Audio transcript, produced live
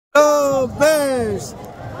go Bears!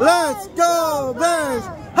 Let's go Bears!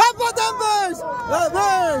 How about them Bears? The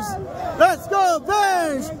Bears! Let's go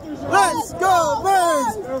Bears! Let's go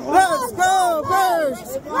Bears! Let's go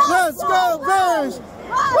Bears! Let's go Bears!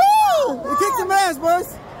 Woo! We kicked some ass,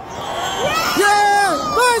 boys! Yeah!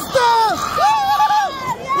 Bearstown! Woo!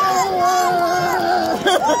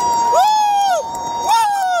 Woo!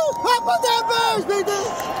 How about them Bears, baby?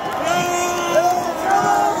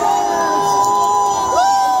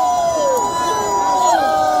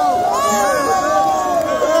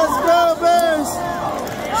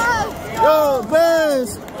 Go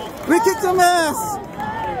Bears! We kicked some ass!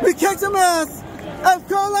 We kicked some ass! Of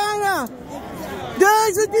Carolina!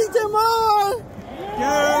 There's a DJ Moore!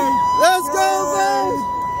 Let's go Bears!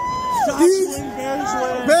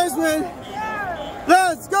 Bears win!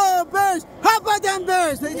 Let's go Bears! How about them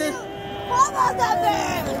Bears, baby? How about them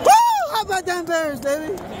Bears? Woo! How about them Bears,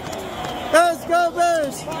 baby? Let's go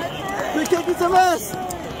Bears! We kicking some ass!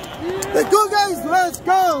 Let's go guys! Let's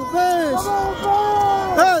go Bears!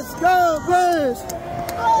 Let's go Bears!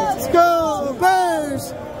 Let's go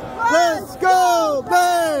Bears! Let's go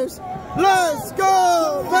Bears! Let's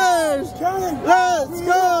go Bears! Let's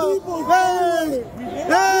go Bears!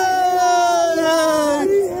 Hey!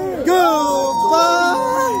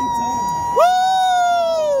 Goodbye!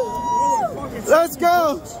 Woo! Let's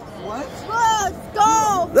go! Let's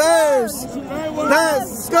go Bears!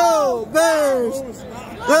 Let's go Bears!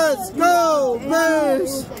 Let's go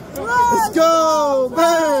Bears! Let's go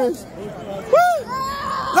Bears! Woo!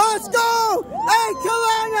 Let's go! Hey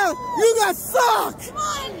Carolina, you guys suck! Come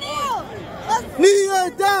on, Neil! Knee her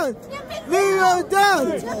down! Knee her down!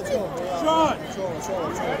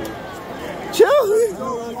 Chill!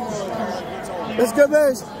 Let's go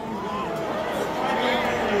Bears!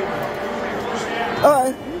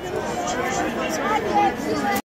 Alright.